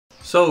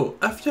So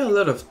after a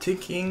lot of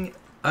thinking,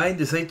 I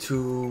decided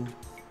to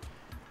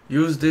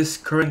use this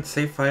current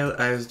save file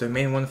as the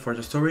main one for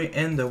the story,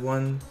 and the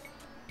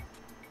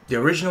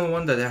original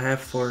one that I have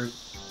for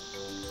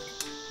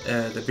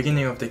the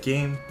beginning of the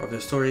game, of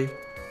the story,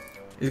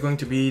 is going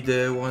to be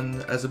the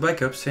one as a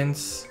backup,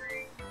 since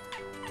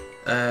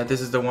this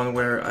is the one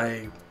where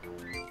I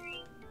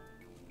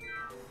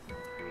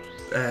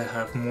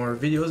have more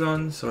videos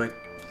on, so it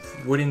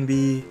wouldn't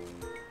be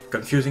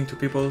confusing to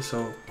people.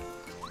 So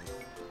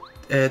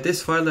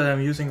this file that I'm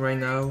using right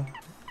now,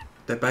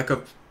 the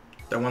backup,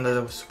 the one that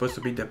was supposed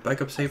to be the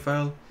backup save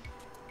file,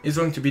 is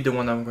going to be the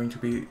one I'm going to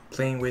be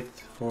playing with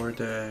for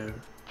the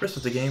rest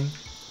of the game.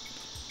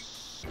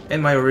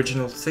 And my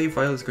original save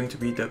file is going to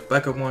be the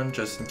backup one,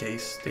 just in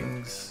case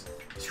things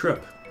screw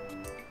up.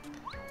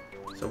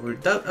 So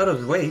with that out of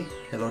the way,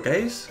 hello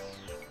guys,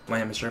 my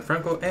name is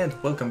Gianfranco and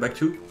welcome back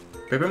to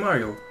Paper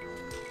Mario.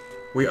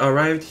 We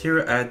arrived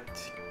here at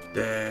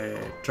the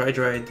Dry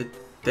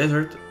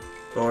Desert,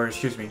 or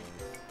excuse me,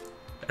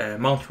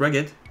 Mount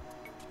Rugged.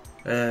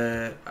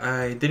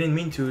 I didn't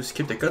mean to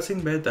skip the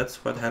cutscene, but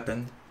that's what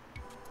happened.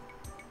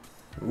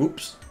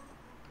 Whoops.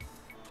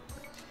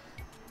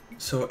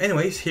 So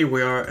anyways, here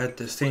we are at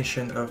the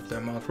station of the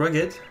Mount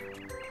Rugged.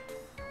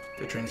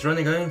 The train's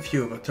running on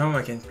fuel, but now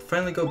I can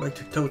finally go back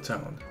to Toad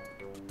Town.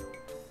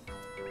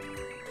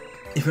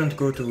 If you want to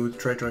go to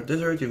Dry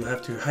Desert, you'll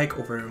have to hike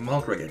over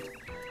Mount Rugged.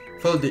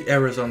 Follow the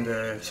arrows on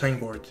the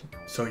signboard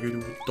so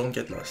you don't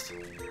get lost.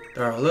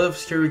 There are a lot of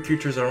scary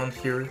creatures around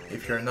here.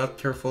 If you're not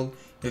careful,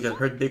 you'll get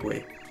hurt big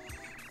way.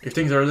 If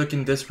things are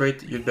looking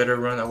desperate, you'd better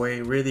run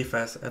away really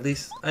fast. At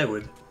least I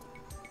would.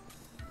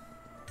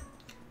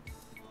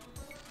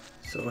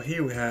 So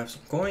here we have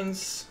some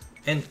coins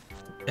and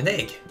an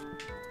egg.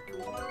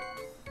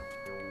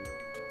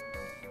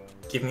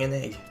 Give me an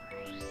egg.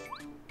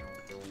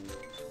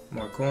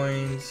 More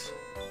coins.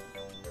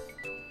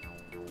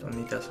 Don't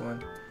need that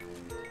one.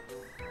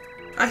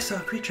 I saw a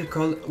creature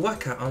called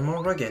Waka on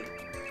Mount Rugged.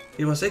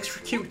 It was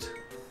extra cute.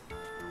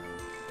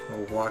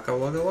 Oh, waka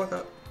waka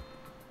waka.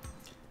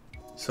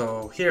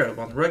 So here at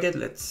Mount Rugged,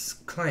 let's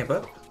climb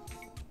up.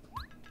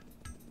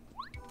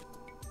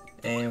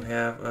 And we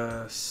have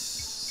a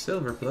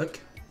silver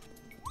block,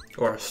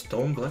 or a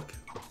stone block,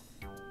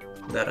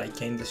 that I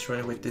can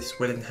destroy with this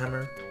wooden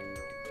hammer.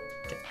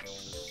 Okay.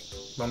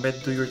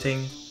 Bombette, do your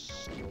thing.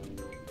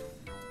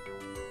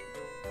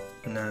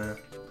 Nah.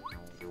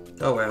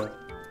 Oh well.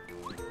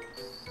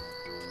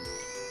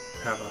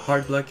 Have a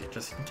hard block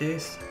just in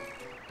case.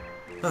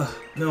 Oh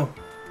no.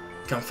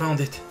 Confound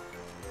it.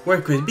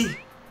 Where could it be?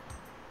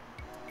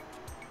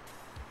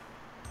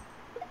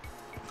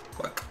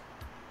 Fuck.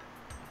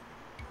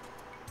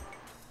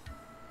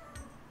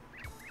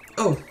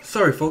 Oh,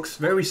 sorry folks,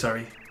 very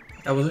sorry.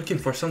 I was looking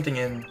for something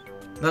and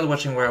not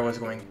watching where I was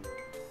going.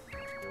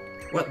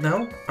 What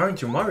now?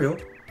 Aren't you Mario?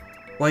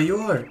 Why you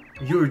are.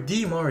 You're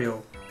the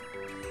Mario.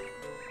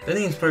 The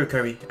name's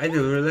Pericari. I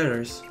deliver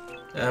letters.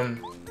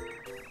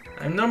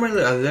 I'm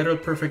normally a letter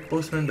perfect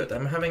postman, but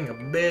I'm having a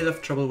bit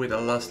of trouble with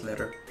a lost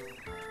letter.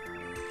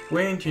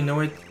 Wouldn't you know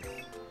it?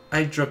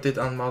 I dropped it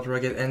on Mount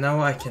Rugged and now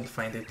I can't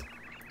find it.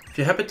 If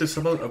you happen to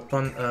stumble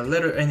upon a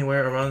letter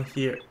anywhere around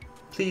here,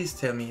 please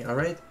tell me,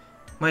 alright?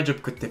 My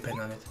job could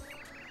depend on it.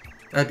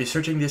 I'll be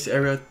searching this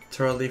area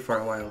thoroughly for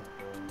a while.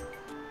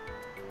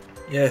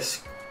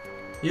 Yes,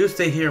 you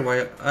stay here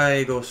while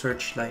I go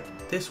search like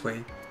this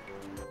way.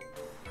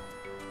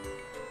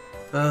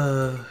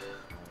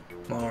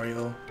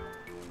 Mario.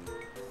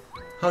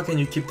 How can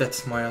you keep that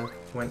smile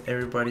when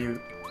everybody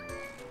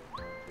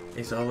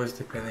is always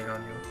depending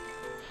on you?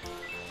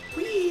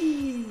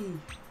 Whee!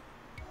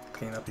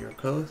 Clean up your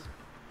clothes,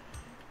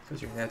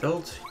 because you're an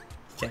adult.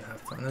 You can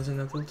have fun as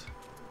an adult.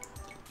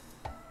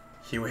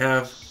 Here we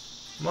have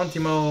Monty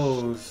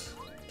Moles.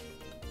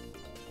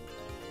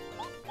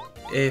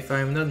 If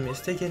I'm not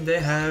mistaken, they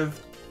have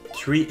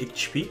 3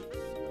 HP.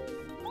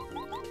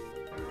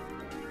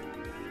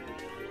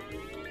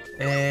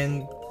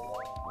 And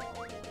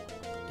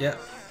yeah.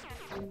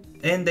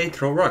 And they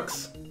throw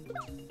rocks.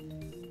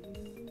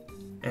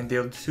 And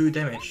they'll do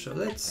damage. So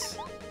let's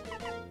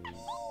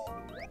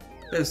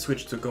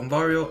switch to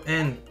Goombario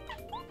and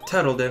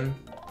tattle them.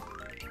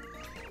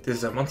 This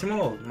is a Monty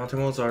Mole. Monty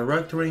Moles are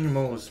rock throwing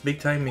moles, big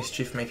time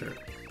mischief maker.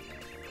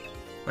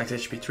 Max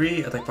HP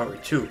 3, attack power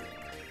 2.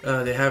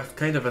 They have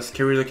kind of a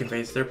scary looking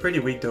face. They're pretty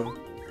weak though.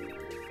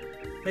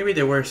 Maybe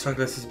they wear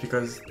sunglasses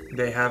because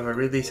they have a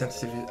really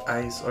sensitive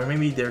eyes, or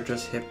maybe they're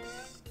just hip.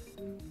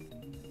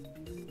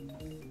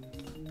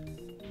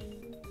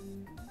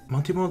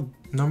 Monty Mole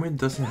normally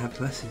doesn't have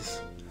glasses.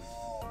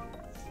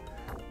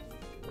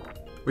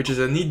 Which is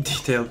a neat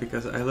detail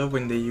because I love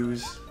when they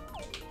use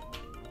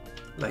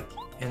like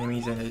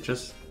enemies and they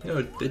just, you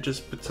know, they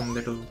just put some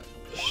little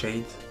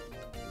shade.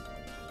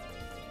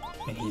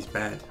 And he's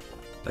bad.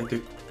 Like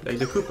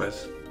the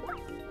Koopas.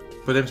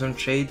 Put them some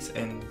shades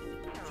and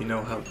you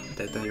know how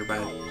that they're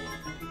bad.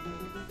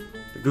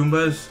 The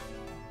Goombas,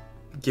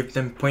 give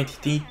them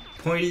pointy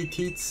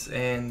teeth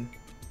and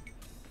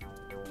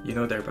you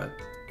know they're bad.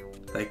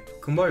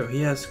 Like Kumbario,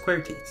 he has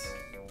square teeth.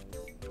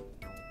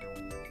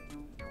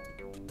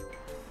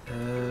 I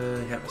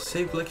have a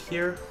save block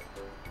here.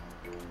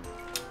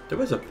 There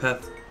was a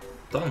path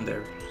down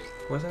there,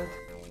 wasn't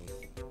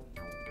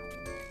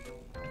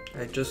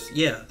it?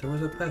 Yeah, there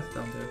was a path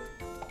down there.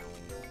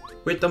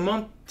 With the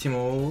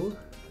Montimole.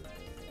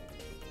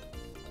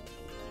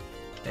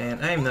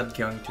 And I'm not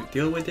going to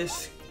deal with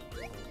this.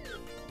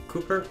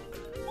 Cooper.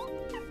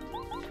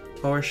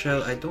 Power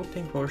Shell, I don't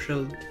think Power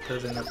Shell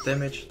does enough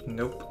damage.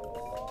 Nope.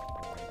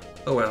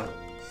 Oh well.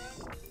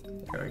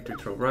 I'm going to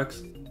throw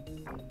rocks.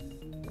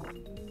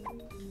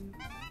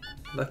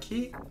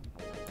 Lucky.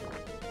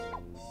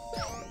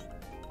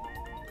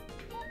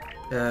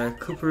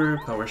 Cooper,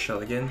 Power Shell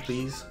again,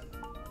 please.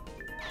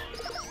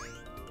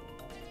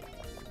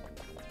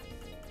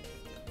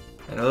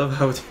 And I love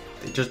how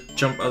they just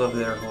jump out of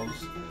their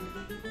holes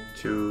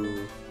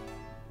to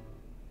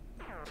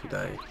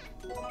die.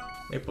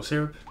 Maple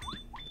syrup.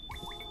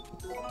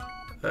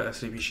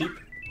 Sleepy sheep.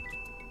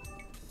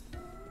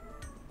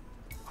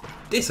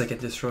 This I can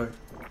destroy.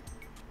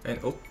 And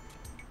oh.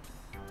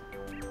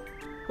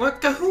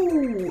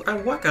 Wakahoo!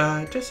 And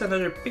Waka! Just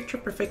another picture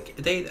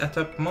perfect day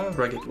atop Mount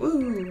Rugged.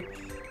 Woo!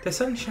 The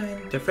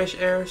sunshine, the fresh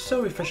air,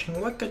 so refreshing.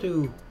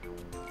 Wakadoo!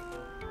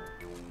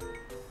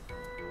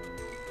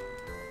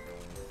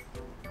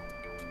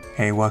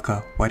 Hey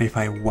Waka, what if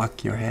I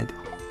whack your head?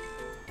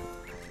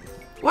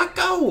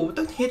 Wacko!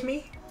 Don't hit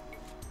me!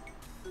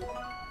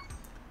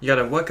 You got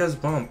a Waka's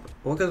Bomb.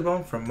 Waka's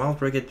Bomb from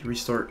Mount Rugged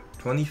restore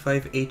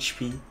 25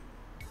 HP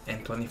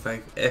and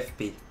 25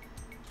 FP.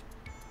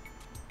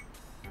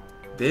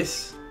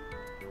 This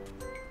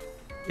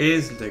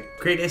is the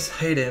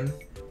greatest item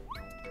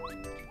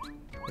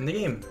in the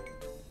game.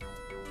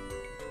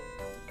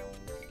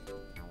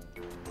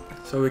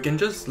 So we can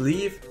just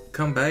leave,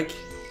 come back,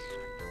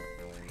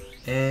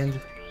 and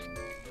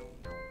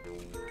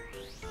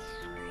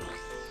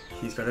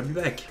he's gonna be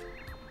back.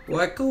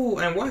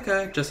 Wacko and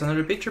Waka, just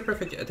another picture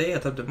perfect day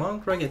atop the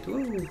Mount Rugged.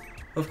 Woo!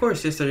 Of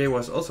course, yesterday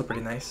was also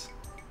pretty nice.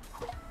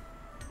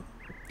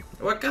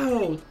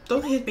 Wacko!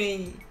 Don't hit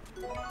me!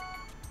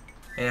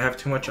 And I have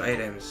too much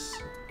items.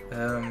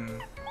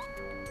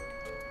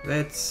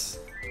 Let's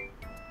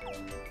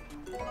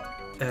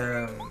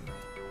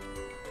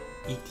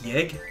eat the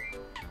egg.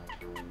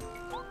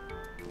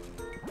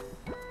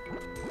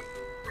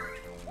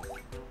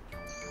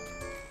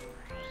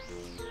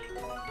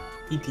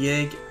 Eat the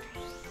egg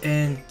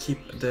and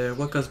keep the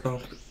Waka's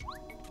Bomb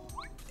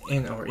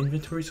in our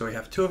inventory, so we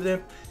have 2 of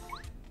them.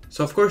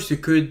 So of course you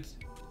could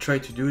try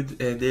to do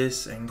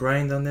this and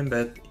grind on them,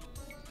 but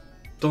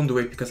don't do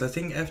it, because I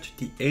think after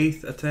the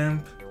 8th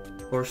attempt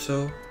or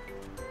so,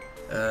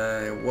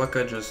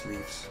 Waka just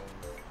leaves.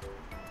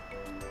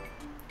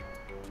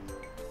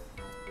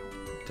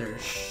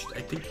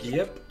 I think,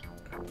 yep.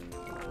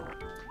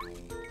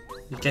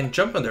 You can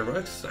jump on the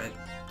rocks.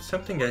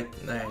 Something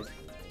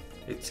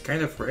it's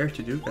kind of rare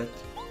to do, but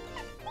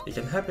it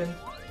can happen.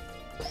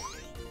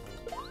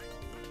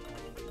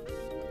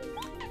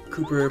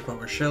 Cooper,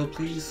 Power Shell,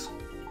 please.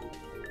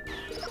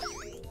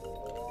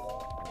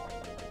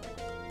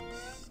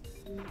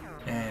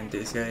 And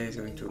this guy is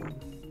going to...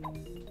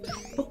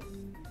 Oh.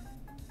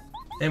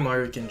 And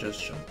Mario can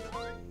just jump.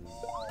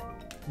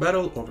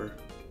 Battle over.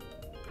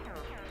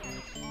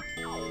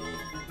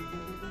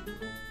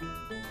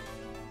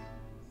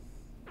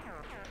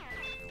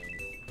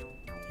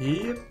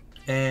 Yep,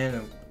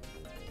 and...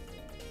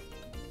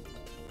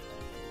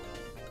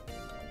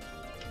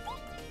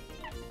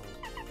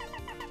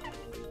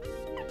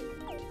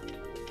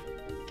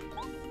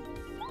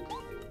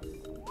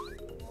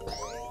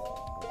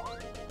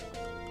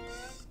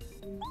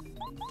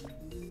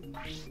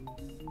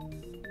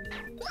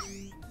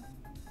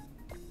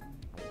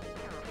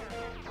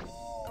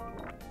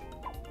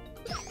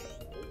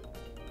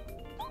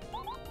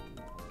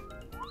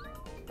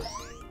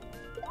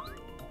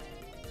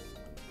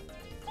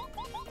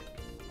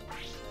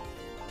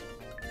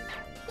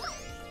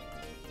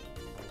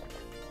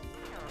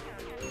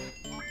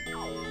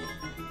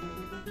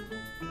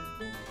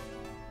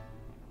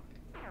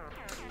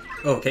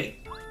 Okay,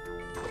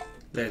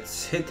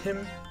 let's hit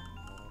him.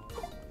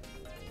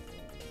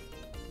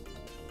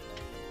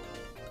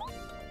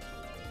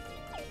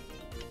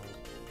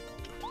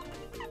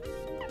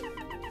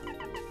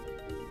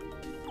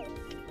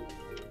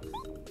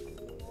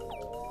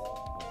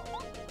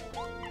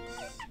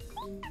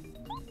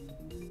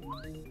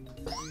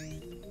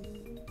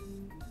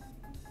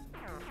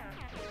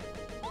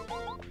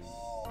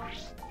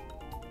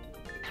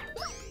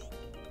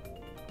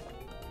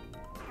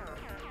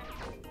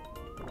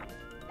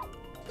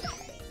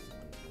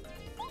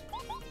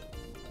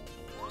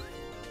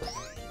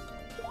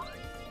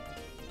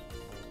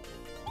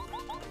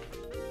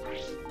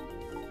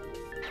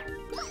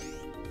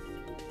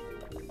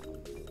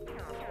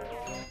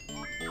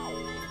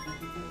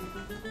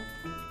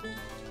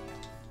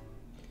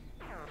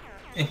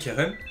 And kill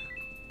him.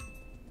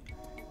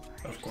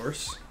 Of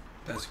course,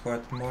 that's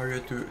what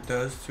Mario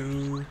does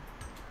to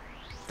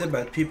the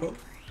bad people.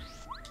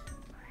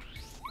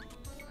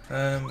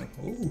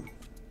 Ooh,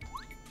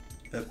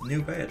 a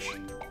new badge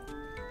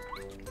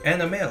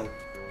and a mail.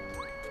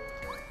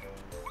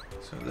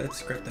 So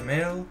let's grab the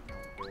mail.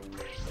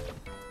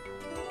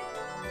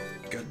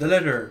 Got the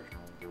letter.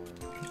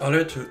 A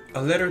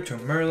letter to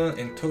Merlin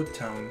in Toad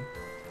Town.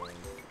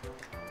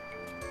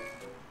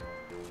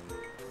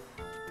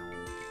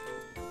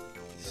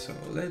 So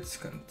let's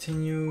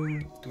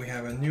continue. Do we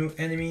have a new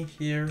enemy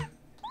here?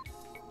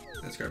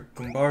 Let's grab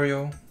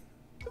Goombario.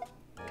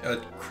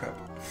 Crap.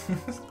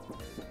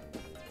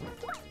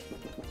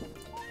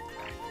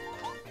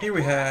 Here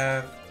we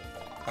have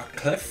a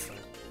cleft.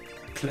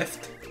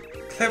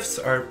 Clefts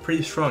are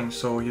pretty strong,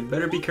 so you'd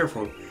better be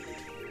careful.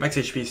 Max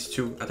HP is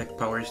 2, attack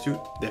power is 2,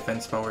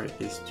 defense power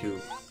is 2.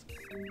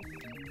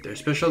 Their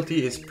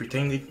specialty is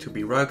pretending to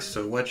be rocks,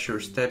 so watch your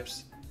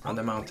steps on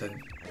the mountain.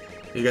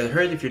 You get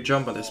hurt if you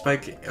jump on the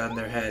spike on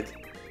their head.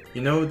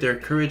 You know their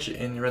courage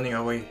in running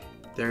away.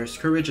 There's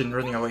courage in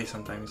running away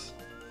sometimes.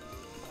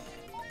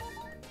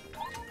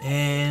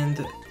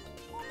 And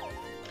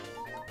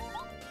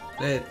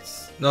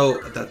let's...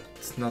 No,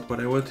 that's not what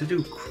I want to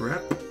do.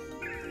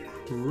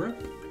 Crapperoni.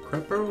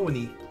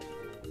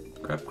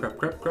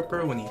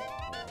 Crapperoni.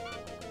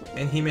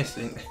 And he missed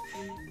it.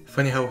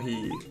 Funny how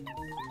he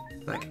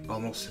like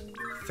almost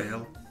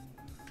fell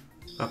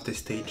off the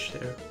stage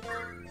there.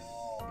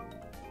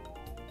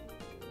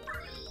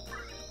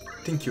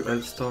 Thank you,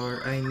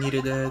 Elstar. I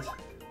needed that.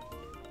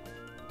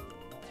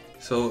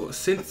 So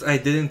since I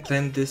didn't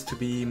plan this to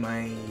be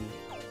my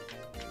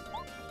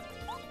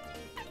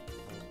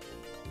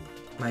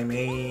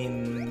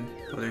main,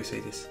 how do you say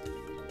this?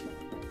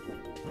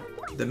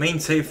 The main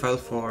save file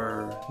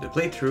for the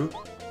playthrough.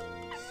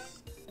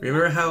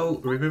 Remember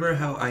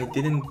how I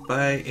didn't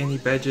buy any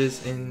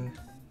badges in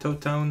Toad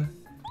Town?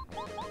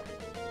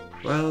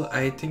 Well,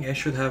 I think I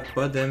should have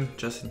bought them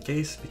just in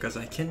case, because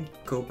I can't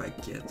go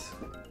back yet.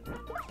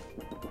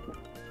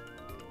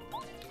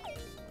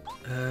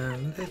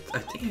 I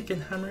think I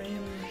can hammer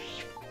him.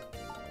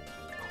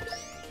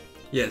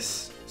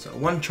 Yes, so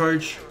one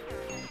charge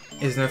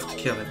is enough to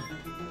kill him.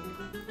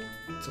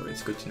 So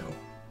it's good to know.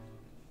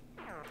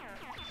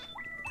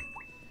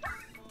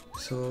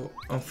 So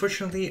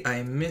unfortunately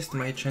I missed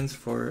my chance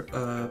for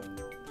a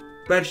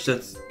badge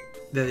that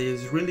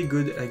is really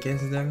good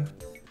against them.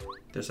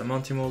 There's a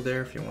Monty-Mole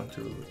there if you want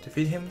to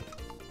defeat him.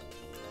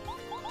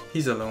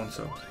 He's alone,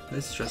 so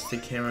let's just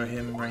take care of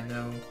him right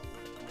now.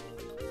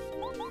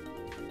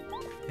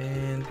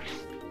 And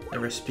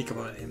never speak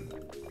about him.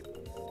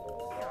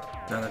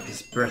 None of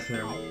his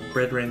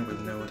brethren will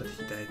know that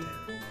he died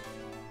there.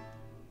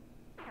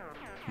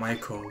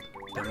 Michael,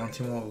 the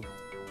Monty-Mole,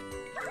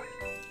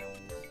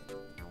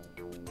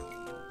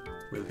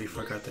 will be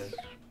forgotten.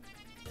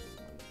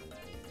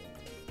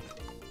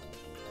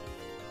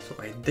 So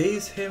I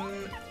daze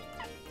him.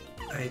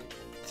 I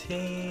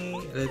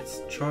think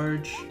let's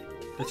charge.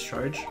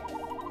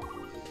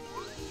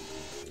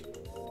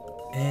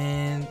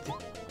 And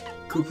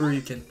Cooper,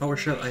 you can power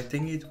shell. I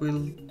think it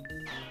will.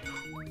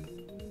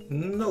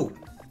 No,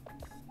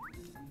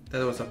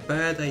 that was a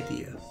bad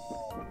idea.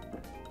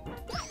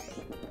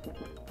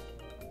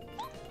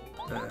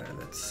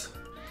 Let's.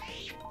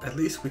 At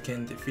least we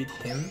can defeat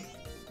him.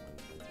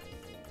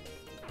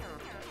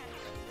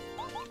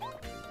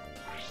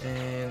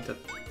 And that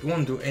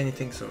won't do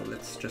anything, so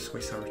let's just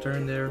waste our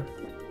turn there.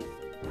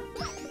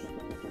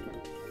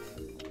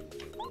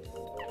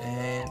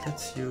 And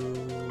let's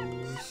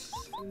use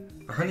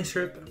a honey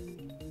syrup.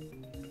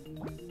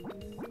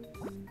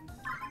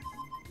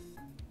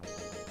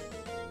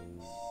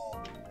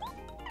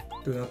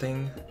 Do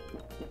nothing.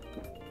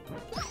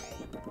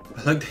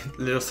 I like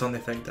the little sound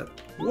effect that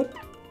whoop.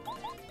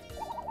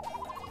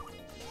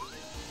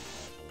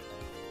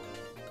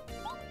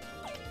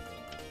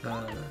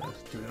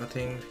 Do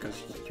nothing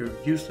because you're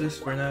useless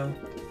for now.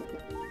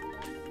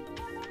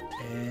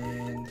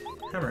 And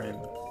hammer him.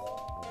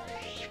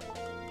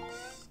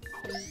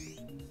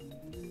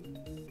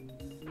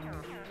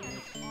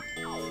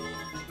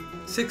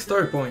 Six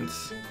star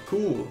points.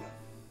 Cool.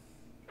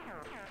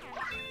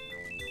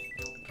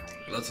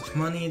 Lots of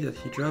money that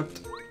he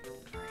dropped.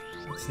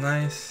 That's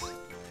nice.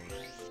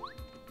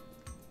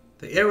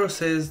 The arrow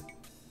says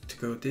to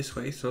go this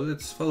way, so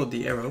let's follow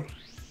the arrow.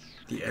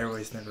 The arrow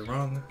is never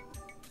wrong.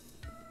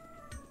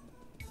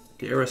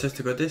 The arrow says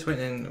to go this way,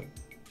 and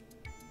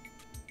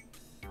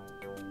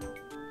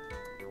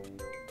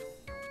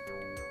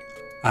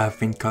I've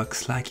been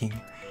cock-slacking.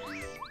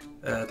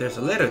 There's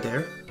a letter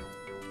there,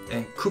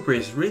 and Cooper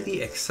is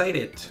really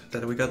excited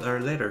that we got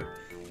our letter.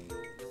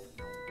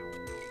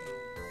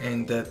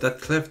 And that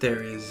cleft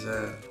there is...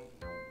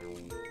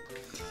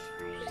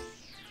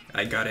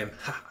 I got him.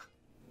 Ha!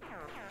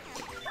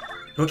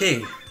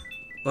 Okay.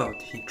 Well,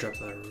 he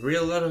dropped a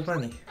real lot of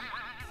money.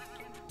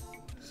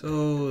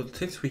 So,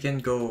 since we can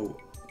go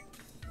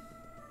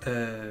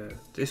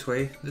this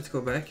way, let's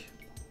go back.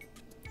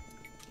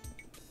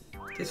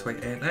 This way,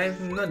 and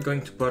I'm not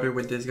going to bother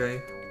with this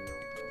guy.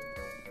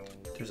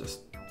 There's a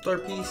star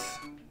piece.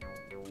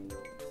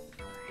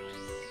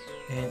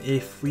 And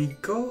if we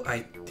go, I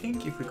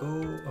think if we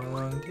go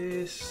along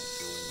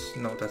this... Oops,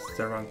 no, that's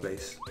the wrong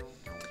place.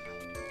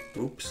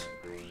 Oops.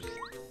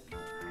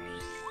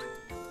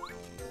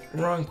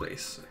 Wrong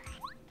place.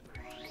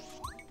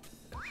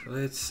 So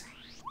let's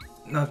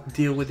not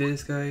deal with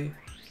this guy.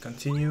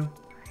 Continue.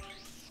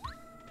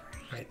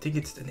 I think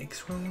it's the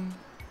next one.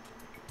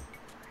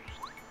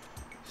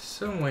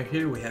 Somewhere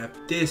here we have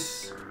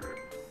this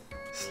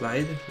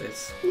slide.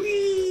 Let's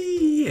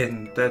whee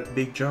and that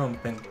big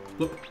jump and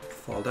whoop,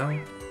 fall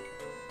down.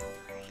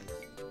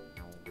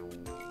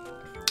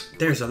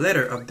 There's a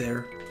letter up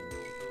there.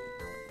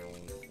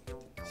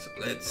 So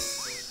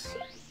let's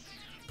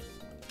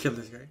kill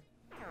this guy.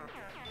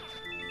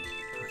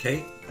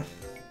 Okay,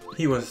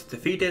 he was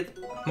defeated.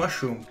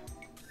 Mushroom.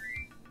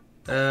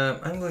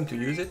 I'm going to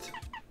use it.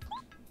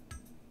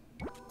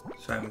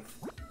 So I'm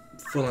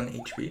full on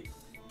HP.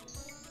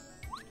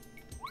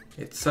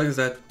 It sucks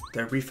that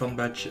the refund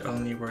badge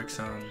only works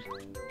on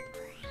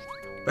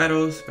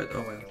battles, but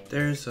oh well.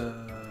 There's a...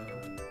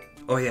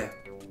 oh yeah.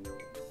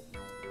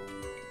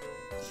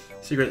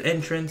 Secret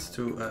entrance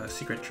to a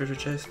secret treasure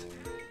chest.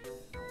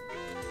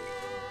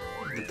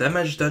 The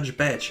damage dodge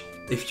badge.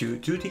 If you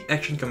do the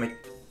action command,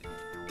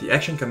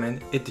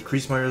 it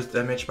decreases Mario's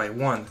damage by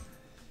 1.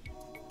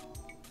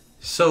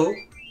 So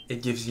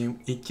it gives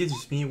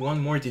me 1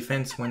 more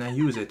defense when I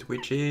use it,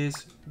 which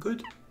is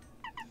good.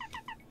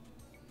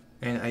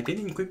 And I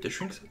didn't equip the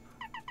shrinks.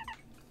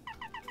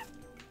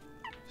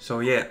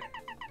 So yeah,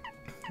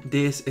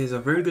 this is a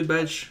very good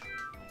badge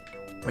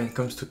when it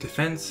comes to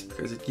defense,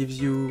 because it gives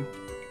you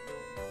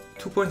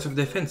 2 points of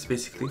defense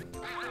basically.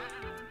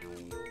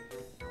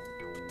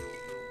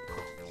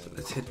 So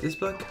let's hit this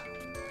block.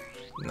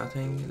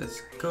 Nothing.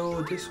 Let's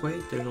go this way.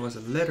 There was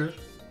a letter.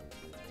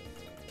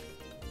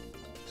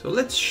 So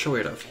let's show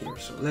it off here.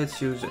 So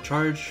let's use the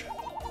charge.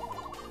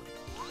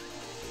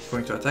 It's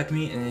going to attack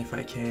me, and if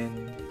I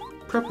can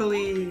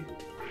properly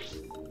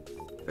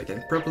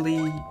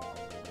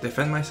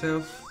defend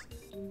myself.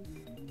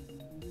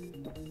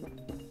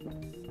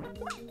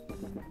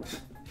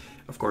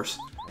 Of course.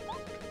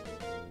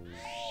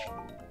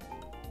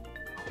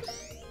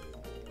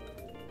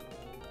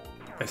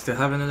 I still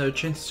have another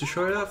chance to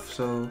show it off,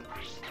 so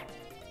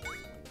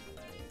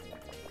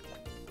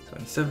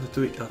instead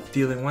of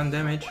dealing 1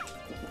 damage,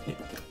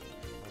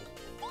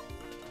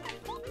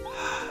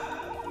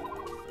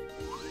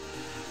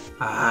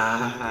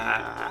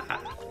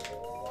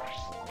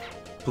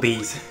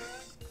 please.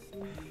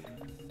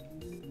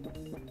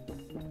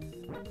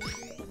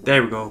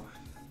 There we go.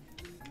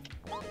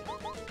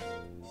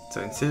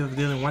 So instead of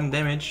dealing 1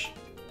 damage,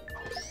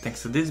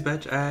 thanks to this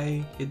badge,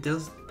 it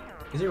deals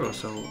 0.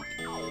 So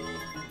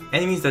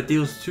enemies that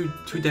deals 2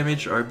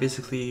 damage are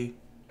basically,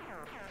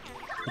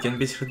 you can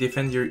basically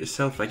defend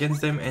yourself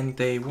against them, and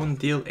they won't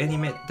deal any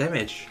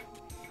damage.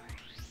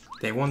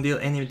 They won't deal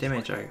any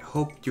damage. I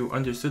hope you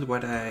understood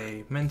what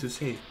I meant to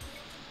say.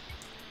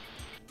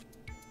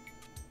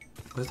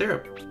 Was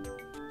there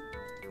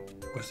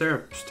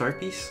a star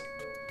piece?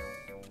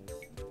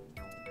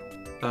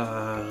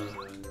 I'm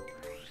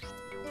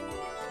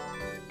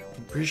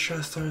pretty sure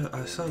I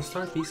saw a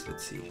star piece.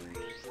 Let's see.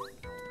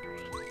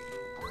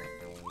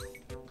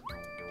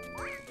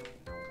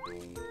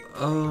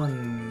 Oh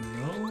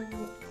no!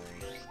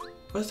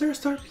 Was there a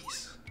star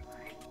piece?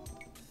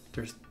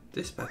 There's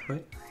this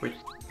pathway with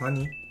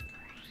money.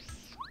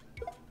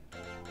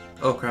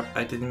 Oh crap!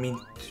 I didn't mean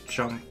to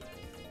jump.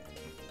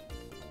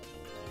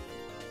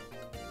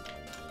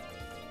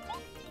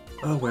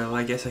 Oh well,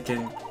 I guess I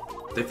can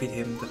defeat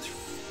him. That's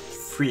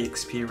free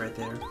XP right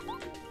there.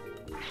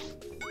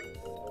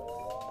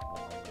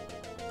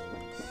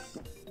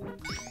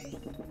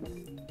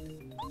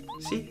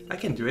 See, I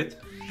can do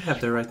it. I have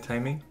the right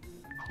timing.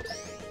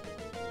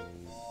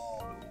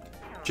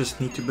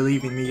 Just need to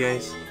believe in me,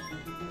 guys.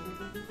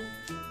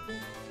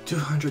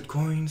 200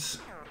 coins.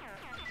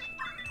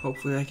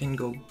 Hopefully I can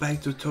go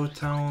back to Toad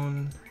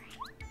Town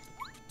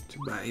to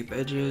buy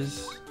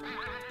badges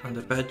on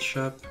the badge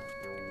shop.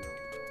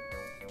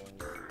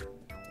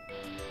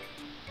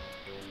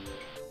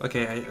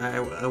 Okay,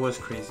 I was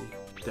crazy.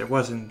 There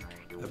wasn't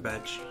a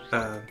badge,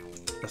 a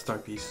star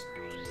piece.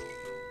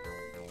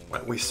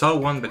 Well, we saw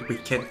one, but we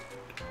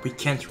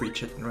can't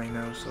reach it right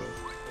now, so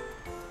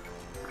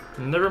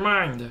never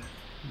mind.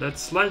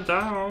 Let's slide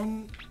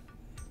down.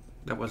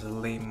 That was a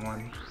lame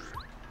one.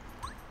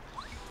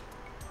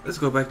 Let's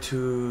go back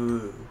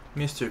to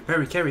Mr.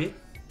 Parakarry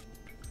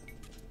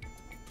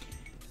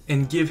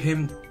and give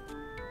him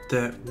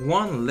the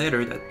 1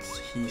 letter that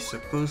he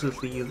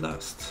supposedly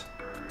lost.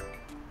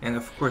 And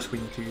of course we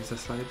need to use the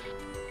slide.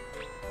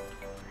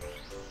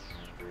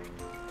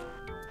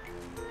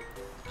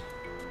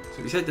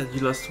 So he said that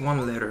you lost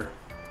 1 letter.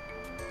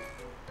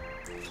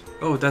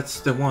 Oh, that's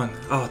the one.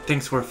 Oh,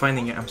 thanks for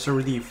finding it. I'm so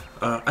relieved.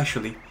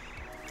 Actually,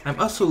 I'm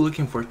also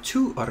looking for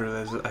 2 other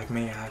letters that I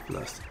may have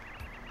lost.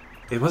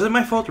 It wasn't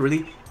my fault,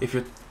 really. If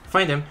you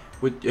find them,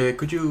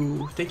 could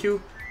you... Thank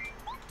you?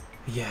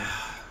 Yeah.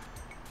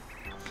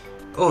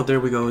 Oh, there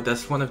we go.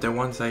 That's one of the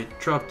ones I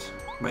dropped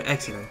by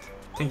accident.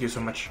 Thank you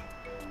so much.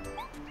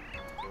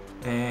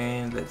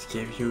 And let's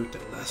give you the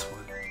last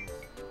one.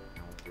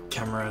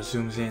 camera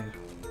zooms in.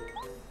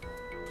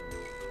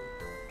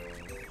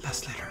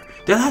 Last letter.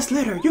 The last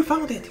letter! You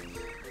found it!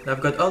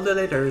 I've got all the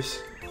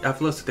letters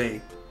I've lost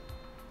today.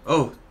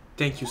 Oh,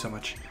 thank you so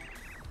much.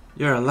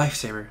 You're a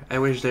lifesaver. I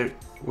wish there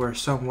were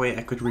some way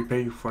I could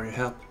repay you for your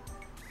help.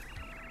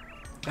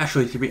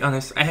 Actually, to be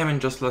honest, I haven't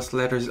just lost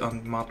letters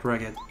on Mount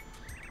Rugged.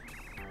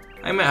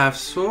 I may have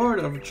sort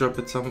of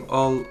dropped some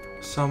all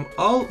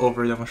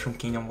over the Mushroom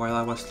Kingdom while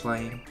I was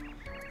flying.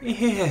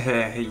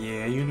 Yeah,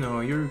 you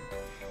know, you're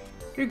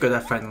good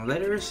at finding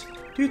letters.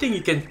 Do you think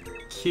you can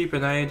keep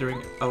an eye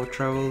during our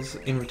travels?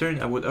 In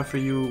return, I would offer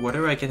you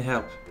whatever I can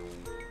help.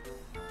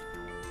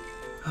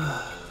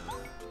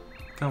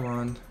 Come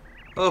on.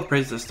 Oh,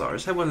 praise the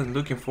stars. I wasn't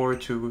looking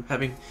forward to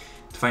having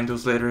to find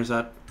those letters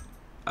out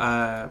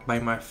by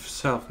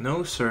myself.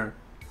 No, sir.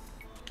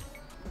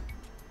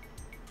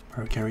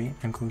 Mercury,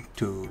 I'm going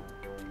to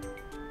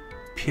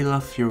peel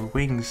off your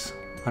wings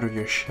out of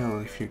your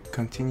shell if you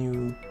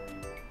continue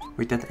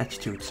with that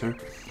attitude, sir.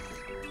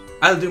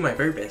 I'll do my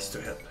very best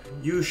to help.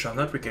 You shall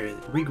not regret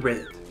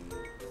it.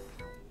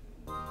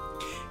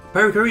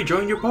 Mercury,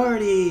 join your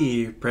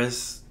party!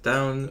 Press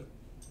down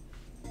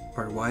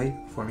or Y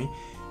for me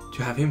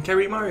to have him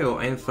carry Mario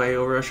and fly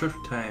over a short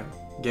time.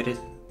 Get it?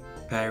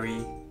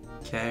 Parry,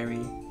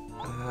 carry.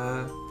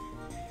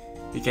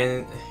 You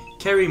can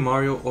carry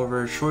Mario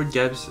over short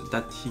gaps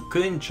that he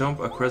couldn't jump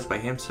across by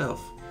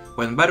himself.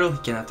 When battle, he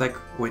can attack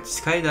with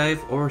Skydive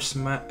or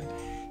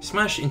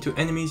smash into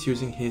enemies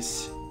using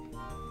his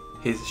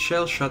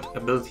Shell Shot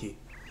ability.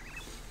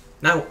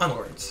 Now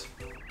onwards.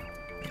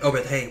 Oh,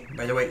 but hey,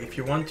 by the way, if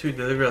you want to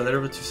deliver a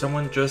letter to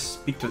someone, just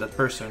speak to that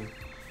person.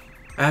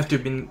 I have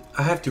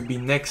to be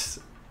next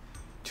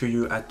to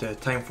you at the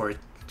time for it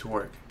to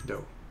work,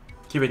 though.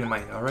 Keep it in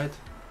mind, alright?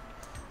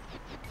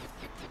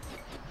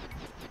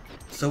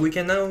 So we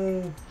can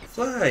now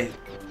fly,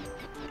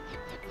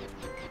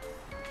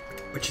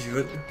 which is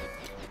good.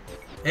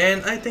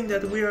 And I think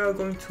that we are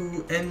going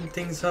to end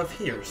things off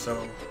here.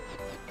 So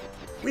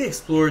we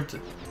explored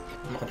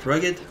Mount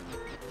Rugged,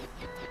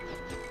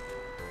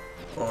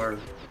 or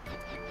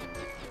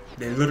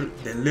the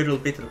little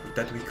bit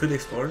that we could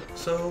explore.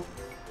 So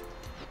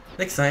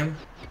next time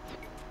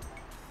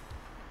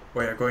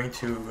we are going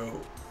to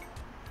go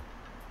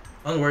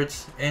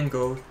onwards and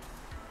go,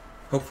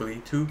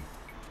 hopefully, to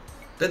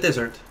the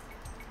desert.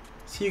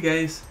 See you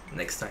guys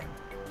next time.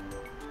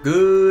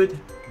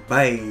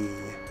 Goodbye.